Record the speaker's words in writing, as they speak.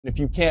If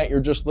you can't,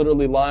 you're just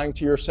literally lying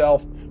to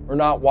yourself or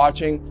not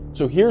watching.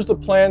 So here's the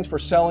plans for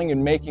selling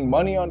and making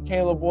money on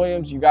Caleb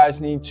Williams. You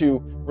guys need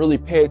to really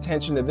pay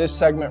attention to this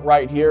segment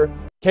right here.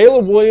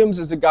 Caleb Williams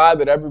is a guy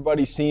that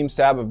everybody seems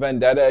to have a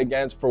vendetta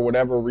against for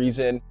whatever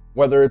reason,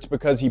 whether it's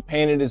because he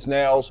painted his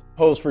nails,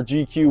 posed for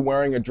GQ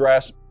wearing a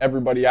dress.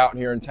 Everybody out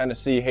here in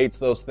Tennessee hates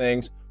those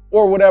things,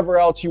 or whatever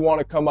else you want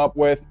to come up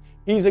with.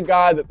 He's a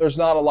guy that there's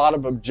not a lot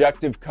of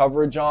objective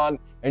coverage on.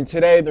 And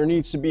today there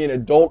needs to be an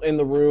adult in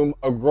the room,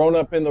 a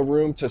grown-up in the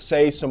room to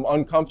say some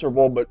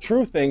uncomfortable but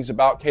true things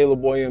about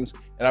Caleb Williams.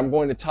 And I'm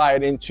going to tie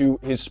it into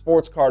his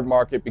sports card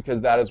market because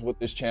that is what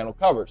this channel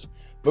covers.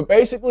 But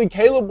basically,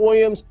 Caleb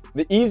Williams,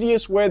 the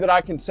easiest way that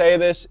I can say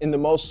this in the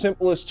most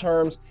simplest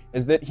terms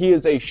is that he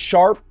is a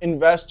sharp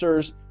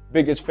investor's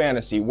biggest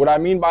fantasy. What I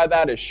mean by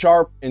that is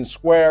sharp and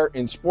square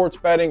in sports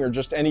betting or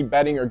just any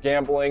betting or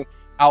gambling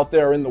out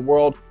there in the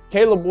world.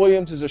 Caleb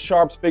Williams is a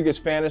sharp's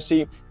biggest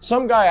fantasy.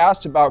 Some guy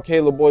asked about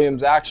Caleb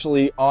Williams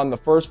actually on the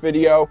first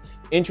video.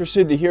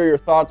 Interested to hear your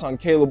thoughts on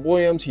Caleb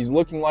Williams. He's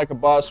looking like a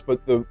bust,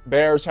 but the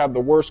Bears have the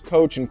worst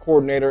coach and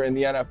coordinator in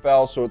the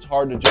NFL, so it's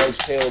hard to judge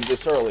Caleb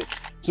this early.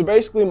 So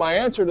basically my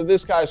answer to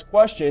this guy's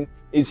question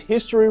is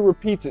history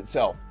repeats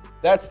itself.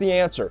 That's the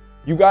answer.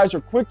 You guys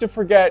are quick to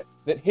forget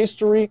that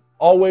history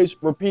always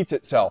repeats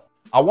itself.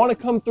 I want to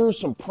come through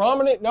some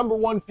prominent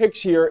 #1 picks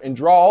here and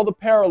draw all the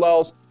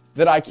parallels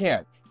that I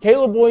can.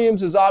 Caleb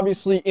Williams is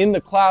obviously in the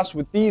class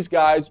with these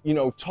guys, you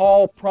know,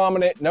 tall,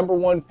 prominent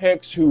 #1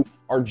 picks who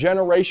are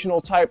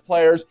generational type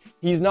players.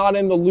 He's not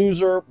in the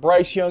loser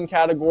Bryce Young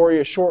category,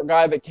 a short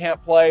guy that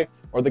can't play,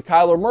 or the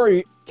Kyler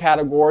Murray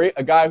category,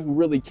 a guy who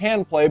really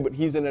can play, but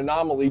he's an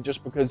anomaly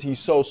just because he's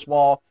so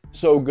small,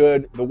 so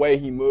good, the way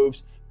he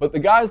moves. But the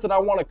guys that I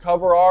want to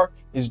cover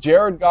is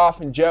Jared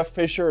Goff and Jeff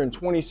Fisher in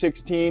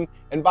 2016.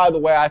 And by the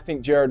way, I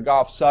think Jared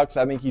Goff sucks.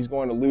 I think he's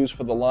going to lose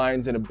for the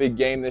Lions in a big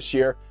game this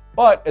year.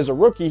 But as a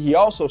rookie, he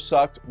also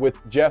sucked with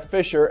Jeff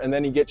Fisher, and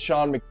then he gets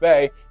Sean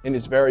McVay and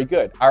is very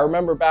good. I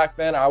remember back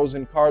then, I was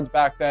in cards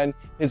back then,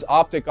 his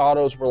optic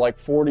autos were like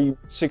 $40,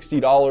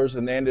 $60,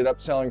 and they ended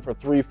up selling for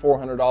 $300,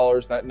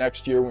 $400 that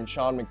next year when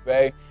Sean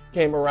McVay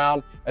came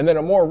around. And then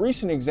a more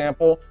recent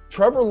example,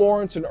 Trevor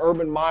Lawrence and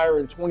Urban Meyer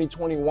in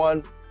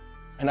 2021.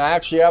 And I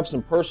actually have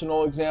some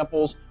personal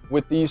examples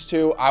with these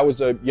two. I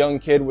was a young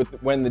kid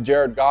when the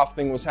Jared Goff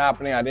thing was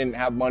happening. I didn't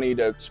have money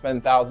to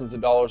spend thousands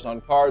of dollars on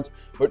cards.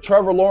 But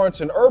Trevor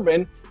Lawrence and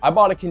Urban, I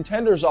bought a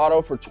Contenders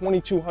auto for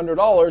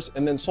 $2,200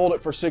 and then sold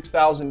it for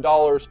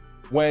 $6,000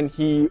 when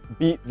he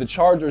beat the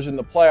Chargers in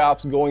the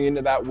playoffs going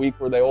into that week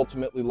where they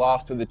ultimately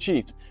lost to the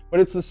Chiefs. But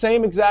it's the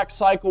same exact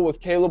cycle with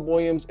Caleb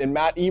Williams and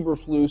Matt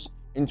Eberflus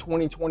in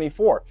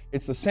 2024.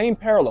 It's the same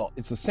parallel.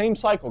 It's the same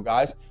cycle,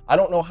 guys. I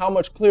don't know how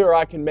much clearer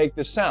I can make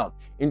this sound.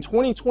 In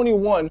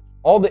 2021,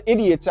 all the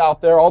idiots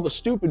out there, all the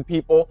stupid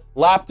people,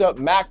 lapped up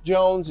Mac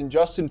Jones and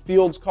Justin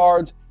Fields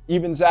cards,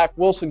 even Zach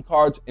Wilson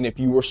cards, and if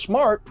you were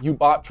smart, you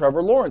bought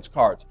Trevor Lawrence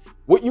cards.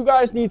 What you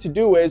guys need to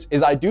do is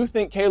I do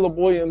think Caleb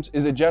Williams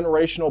is a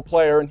generational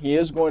player, and he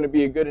is going to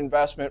be a good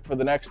investment for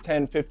the next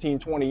 10, 15,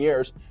 20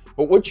 years.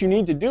 But what you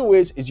need to do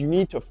is you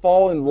need to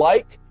fall in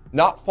like,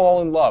 not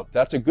fall in love.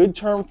 That's a good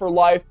term for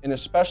life, and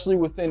especially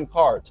within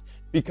cards,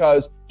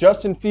 because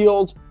Justin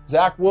Fields,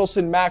 Zach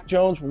Wilson, Mac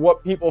Jones were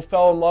what people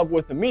fell in love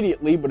with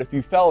immediately. But if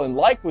you fell in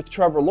like with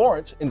Trevor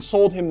Lawrence and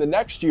sold him the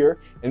next year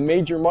and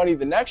made your money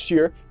the next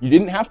year, you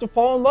didn't have to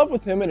fall in love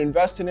with him and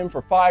invest in him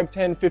for 5,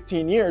 10,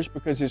 15 years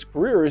because his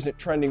career isn't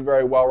trending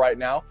very well right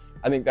now.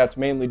 I think that's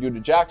mainly due to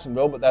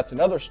Jacksonville, but that's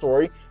another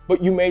story.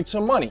 But you made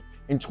some money.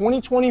 In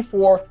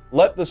 2024,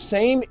 let the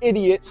same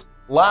idiots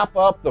lap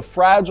up the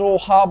fragile,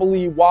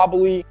 hobbly,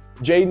 wobbly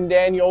Jaden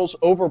Daniels,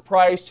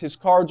 overpriced. His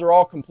cards are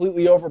all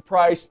completely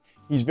overpriced.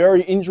 He's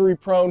very injury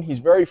prone. He's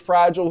very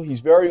fragile.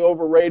 He's very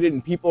overrated,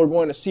 and people are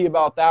going to see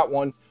about that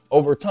one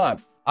over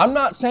time. I'm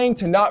not saying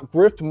to not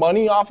grift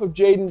money off of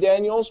Jaden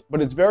Daniels,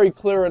 but it's very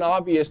clear and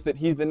obvious that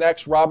he's the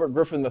next Robert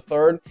Griffin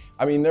III.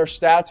 I mean, their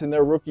stats in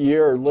their rookie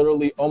year are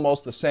literally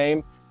almost the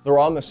same. They're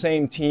on the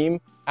same team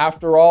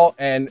after all,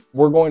 and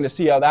we're going to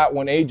see how that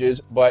one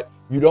ages, but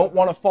you don't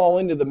want to fall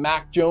into the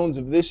Mac Jones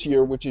of this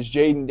year, which is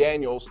Jaden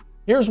Daniels.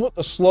 Here's what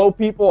the slow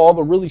people, all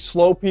the really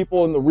slow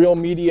people in the real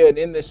media and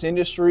in this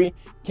industry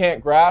can't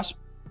grasp.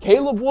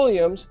 Caleb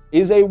Williams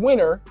is a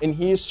winner, and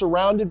he is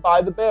surrounded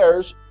by the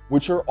Bears,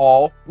 which are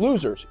all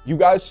losers. You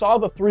guys saw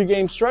the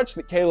 3-game stretch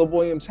that Caleb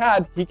Williams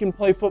had. He can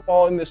play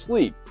football in this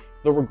league.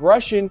 The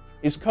regression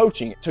is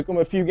coaching. It took him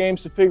a few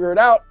games to figure it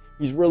out.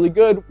 He's really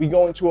good. We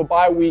go into a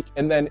bye week,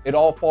 and then it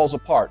all falls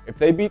apart. If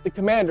they beat the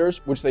Commanders,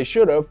 which they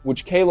should have,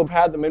 which Caleb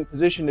had them in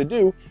position to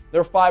do,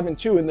 they're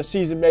 5-2, and the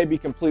season may be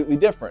completely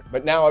different.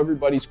 But now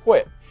everybody's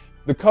quit.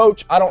 The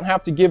coach, I don't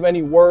have to give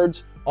any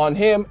words on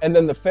him, and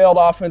then the failed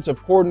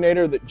offensive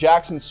coordinator that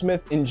Jackson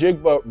Smith and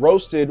Jigba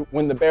roasted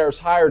when the Bears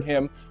hired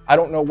him. I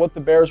don't know what the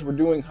Bears were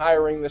doing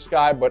hiring this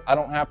guy, but I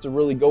don't have to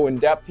really go in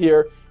depth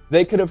here.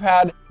 They could have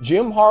had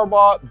Jim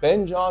Harbaugh,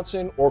 Ben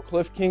Johnson, or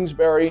Cliff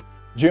Kingsbury.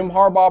 Jim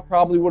Harbaugh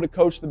probably would have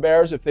coached the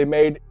Bears if they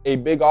made a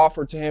big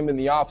offer to him in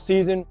the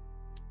offseason.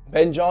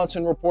 Ben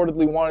Johnson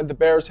reportedly wanted the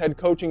Bears head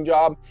coaching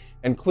job,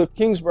 and Cliff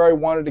Kingsbury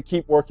wanted to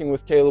keep working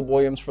with Caleb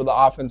Williams for the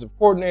offensive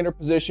coordinator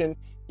position,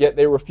 yet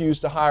they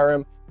refused to hire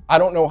him. I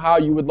don't know how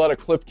you would let a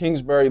Cliff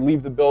Kingsbury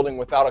leave the building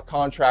without a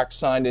contract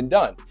signed and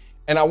done.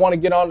 And I want to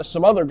get on to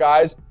some other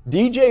guys.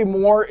 DJ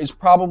Moore is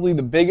probably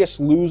the biggest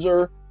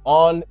loser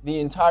on the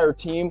entire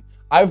team.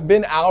 I've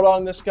been out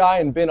on this guy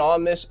and been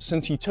on this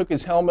since he took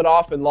his helmet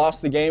off and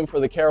lost the game for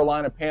the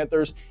Carolina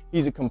Panthers.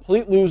 He's a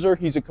complete loser.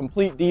 He's a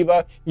complete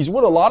diva. He's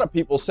what a lot of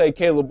people say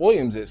Caleb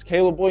Williams is.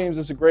 Caleb Williams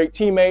is a great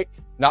teammate,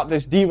 not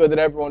this diva that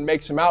everyone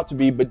makes him out to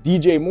be, but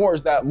DJ Moore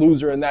is that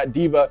loser and that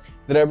diva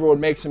that everyone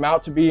makes him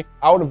out to be.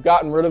 I would have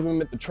gotten rid of him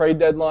at the trade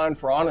deadline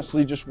for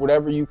honestly just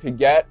whatever you could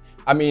get.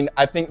 I mean,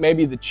 I think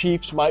maybe the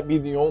Chiefs might be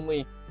the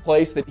only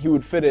place that he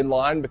would fit in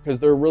line because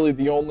they're really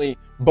the only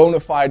bona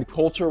fide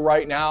culture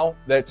right now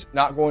that's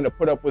not going to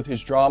put up with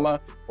his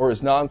drama or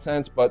his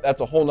nonsense, but that's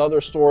a whole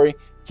nother story.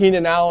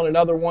 Keenan Allen,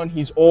 another one.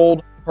 He's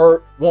old,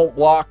 hurt, won't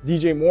block.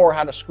 DJ Moore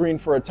had a screen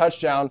for a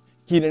touchdown.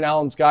 Keenan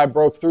Allen's guy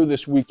broke through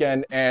this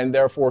weekend, and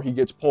therefore he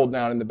gets pulled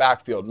down in the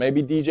backfield.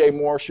 Maybe DJ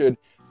Moore should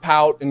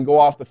pout and go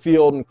off the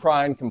field and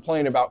cry and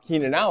complain about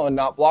Keenan Allen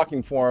not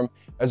blocking for him,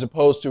 as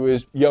opposed to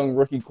his young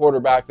rookie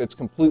quarterback that's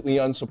completely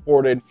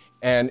unsupported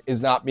and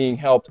is not being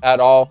helped at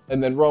all.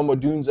 And then Rome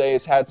Odunze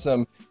has had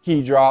some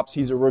key drops.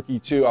 He's a rookie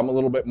too. I'm a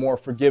little bit more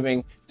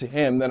forgiving to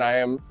him than I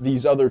am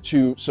these other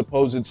two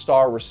supposed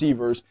star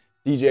receivers.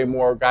 DJ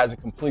Moore, guy's a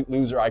complete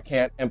loser. I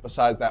can't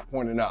emphasize that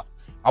point enough.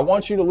 I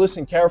want you to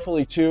listen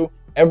carefully too.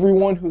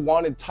 Everyone who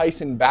wanted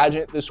Tyson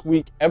Bagent this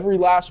week, every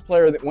last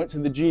player that went to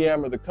the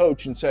GM or the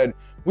coach and said,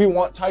 we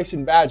want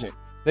Tyson Bagent,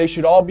 they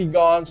should all be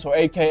gone. So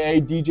AKA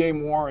DJ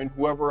Moore and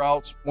whoever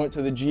else went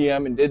to the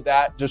GM and did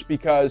that, just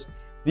because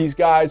these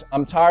guys,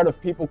 I'm tired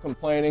of people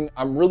complaining.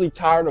 I'm really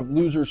tired of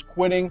losers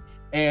quitting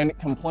and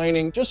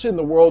complaining just in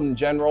the world in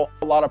general.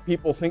 A lot of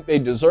people think they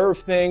deserve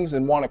things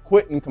and want to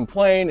quit and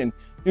complain and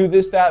do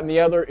this, that, and the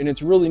other, and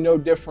it's really no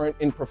different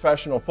in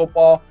professional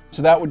football.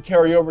 So that would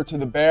carry over to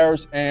the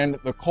Bears and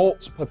the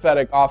Colts'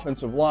 pathetic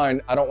offensive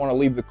line. I don't want to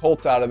leave the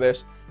Colts out of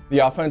this. The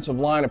offensive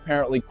line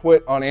apparently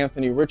quit on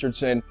Anthony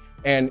Richardson,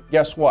 and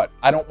guess what?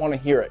 I don't want to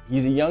hear it.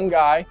 He's a young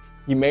guy.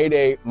 He made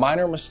a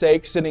minor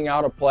mistake sitting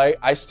out of play.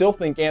 I still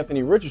think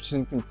Anthony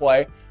Richardson can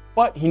play,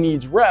 but he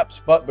needs reps,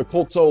 but the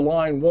Colts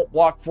O-line won't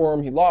block for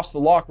him. He lost the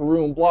locker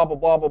room, blah, blah,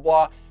 blah, blah,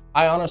 blah.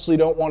 I honestly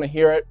don't want to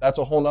hear it. That's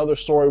a whole nother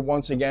story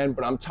once again,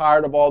 but I'm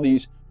tired of all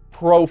these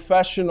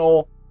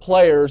professional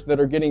players that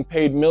are getting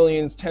paid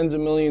millions, tens of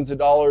millions of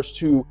dollars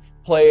to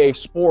play a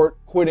sport,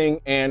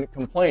 quitting and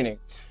complaining.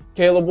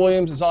 Caleb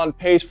Williams is on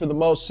pace for the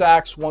most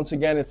sacks. Once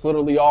again, it's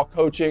literally all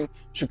coaching.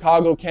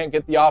 Chicago can't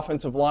get the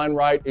offensive line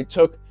right. It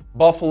took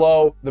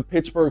Buffalo, the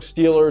Pittsburgh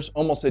Steelers,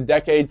 almost a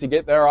decade to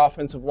get their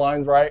offensive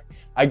lines right.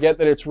 I get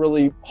that it's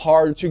really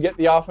hard to get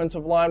the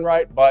offensive line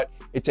right, but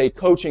it's a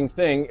coaching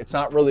thing. It's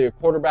not really a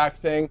quarterback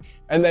thing.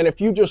 And then if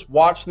you just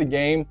watch the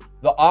game,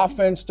 the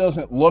offense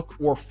doesn't look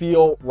or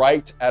feel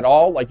right at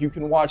all. Like you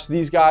can watch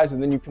these guys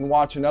and then you can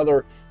watch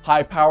another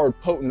high-powered,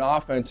 potent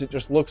offense. It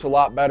just looks a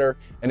lot better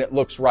and it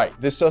looks right.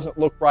 This doesn't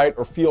look right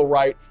or feel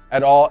right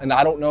at all. And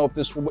I don't know if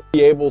this will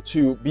be able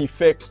to be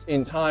fixed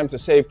in time to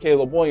save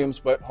Caleb Williams,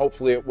 but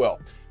hopefully it will.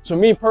 So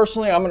me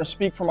personally, I'm going to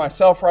speak for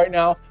myself right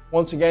now.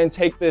 Once again,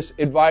 take this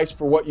advice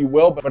for what you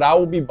will, but I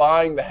will be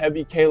buying the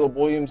heavy Caleb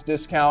Williams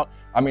discount.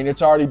 I mean,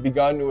 it's already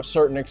begun to a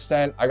certain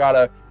extent. I got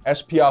a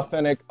SP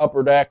Authentic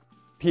Upper Deck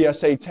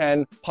PSA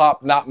 10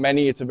 pop, not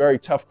many. It's a very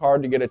tough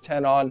card to get a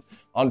 10 on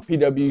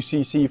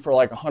PWCC for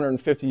like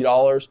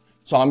 $150.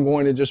 So I'm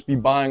going to just be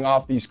buying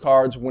off these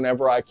cards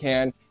whenever I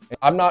can.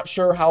 I'm not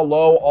sure how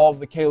low all of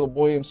the Caleb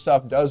Williams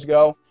stuff does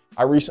go.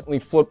 I recently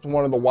flipped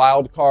one of the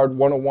Wild Card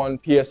 101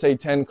 PSA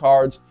 10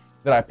 cards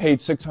that I paid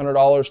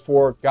 $600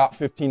 for, got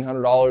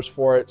 $1,500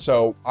 for it.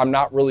 So I'm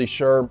not really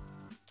sure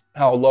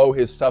how low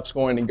his stuff's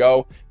going to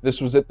go.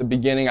 This was at the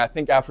beginning, I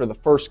think after the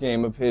first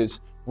game of his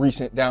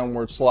recent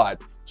downward slide.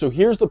 So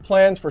here's the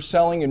plans for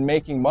selling and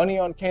making money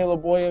on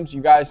Caleb Williams.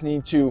 You guys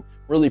need to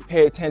really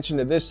pay attention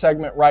to this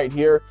segment right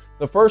here.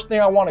 The first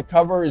thing I want to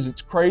cover is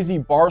it's crazy.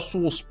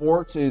 Barstool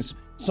Sports is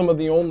some of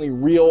the only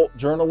real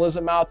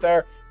journalism out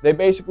there. They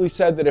basically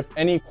said that if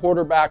any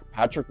quarterback,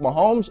 Patrick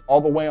Mahomes,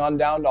 all the way on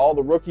down to all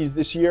the rookies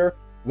this year,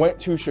 went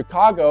to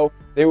Chicago,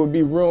 they would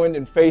be ruined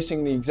and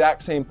facing the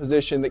exact same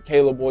position that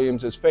Caleb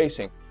Williams is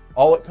facing.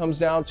 All it comes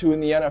down to in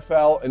the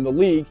NFL and the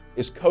league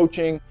is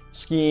coaching,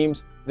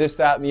 schemes, this,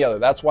 that, and the other.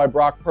 That's why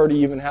Brock Purdy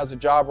even has a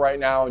job right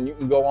now, and you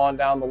can go on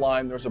down the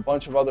line. There's a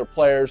bunch of other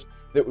players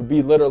that would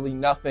be literally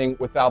nothing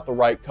without the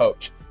right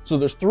coach. So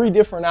there's three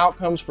different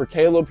outcomes for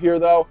Caleb here,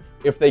 though.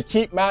 If they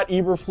keep Matt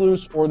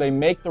Eberflus or they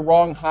make the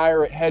wrong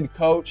hire at head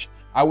coach,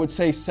 I would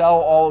say sell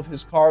all of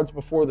his cards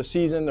before the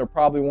season. There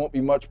probably won't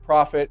be much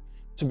profit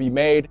to be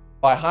made.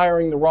 By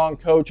hiring the wrong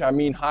coach, I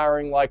mean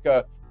hiring like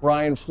a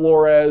Brian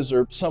Flores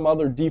or some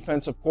other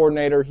defensive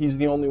coordinator. He's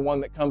the only one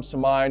that comes to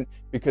mind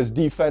because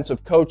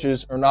defensive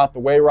coaches are not the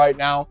way right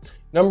now.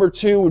 Number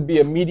two would be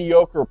a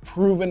mediocre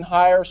proven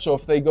hire. So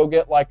if they go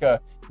get like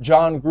a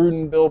John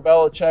Gruden, Bill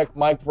Belichick,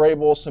 Mike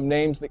Vrabel, some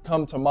names that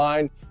come to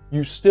mind.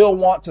 You still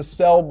want to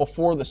sell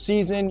before the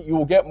season. You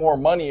will get more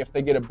money if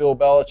they get a Bill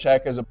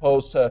Belichick as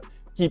opposed to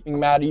keeping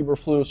Matt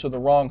Eberflus or the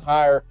wrong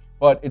hire,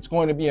 but it's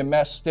going to be a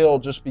mess still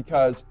just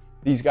because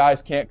these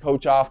guys can't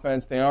coach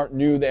offense. They aren't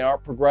new. They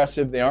aren't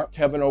progressive. They aren't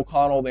Kevin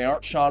O'Connell. They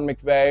aren't Sean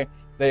McVay.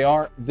 They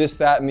aren't this,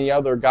 that, and the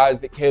other guys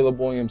that Caleb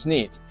Williams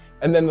needs.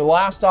 And then the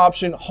last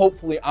option,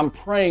 hopefully, I'm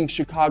praying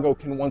Chicago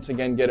can once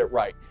again get it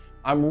right.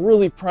 I'm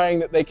really praying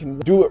that they can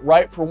do it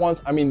right for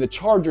once. I mean, the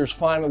Chargers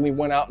finally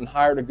went out and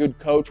hired a good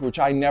coach, which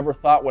I never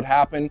thought would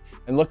happen.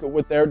 And look at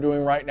what they're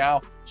doing right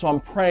now. So I'm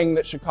praying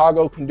that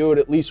Chicago can do it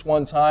at least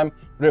one time.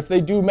 But if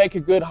they do make a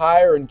good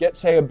hire and get,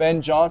 say, a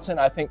Ben Johnson,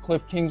 I think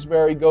Cliff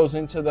Kingsbury goes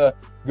into the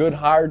good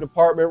hire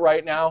department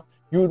right now.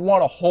 You would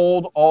want to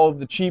hold all of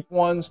the cheap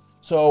ones.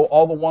 So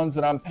all the ones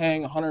that I'm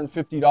paying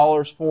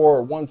 $150 for,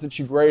 or ones that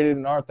you graded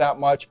and aren't that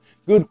much.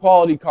 Good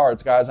quality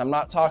cards, guys. I'm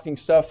not talking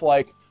stuff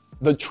like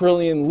the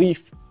trillion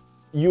leaf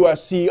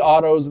USC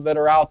autos that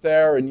are out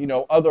there and, you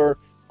know, other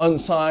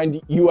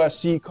unsigned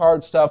USC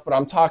card stuff, but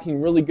I'm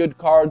talking really good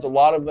cards, a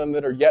lot of them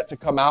that are yet to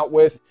come out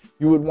with.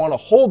 You would want to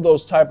hold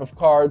those type of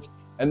cards,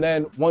 and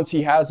then once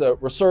he has a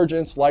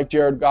resurgence like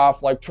Jared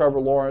Goff, like Trevor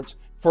Lawrence,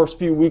 first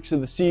few weeks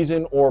of the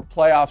season or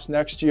playoffs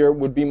next year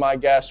would be my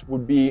guess,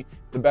 would be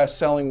the best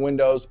selling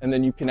windows, and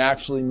then you can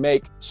actually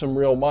make some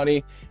real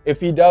money.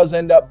 If he does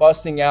end up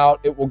busting out,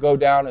 it will go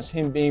down as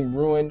him being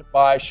ruined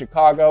by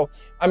Chicago.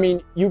 I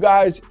mean, you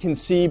guys can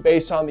see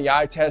based on the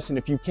eye test, and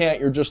if you can't,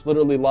 you're just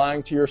literally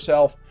lying to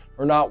yourself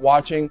or not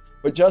watching.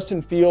 But Justin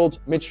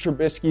Fields, Mitch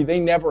Trubisky, they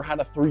never had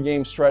a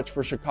 3-game stretch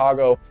for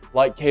Chicago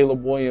like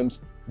Caleb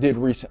Williams did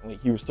recently.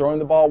 He was throwing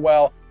the ball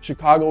well.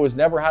 Chicago has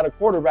never had a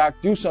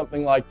quarterback do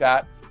something like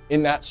that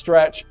in that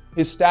stretch.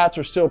 His stats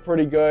are still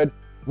pretty good.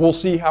 We'll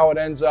see how it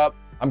ends up.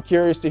 I'm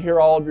curious to hear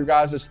all of your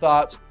guys'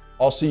 thoughts.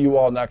 I'll see you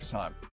all next time.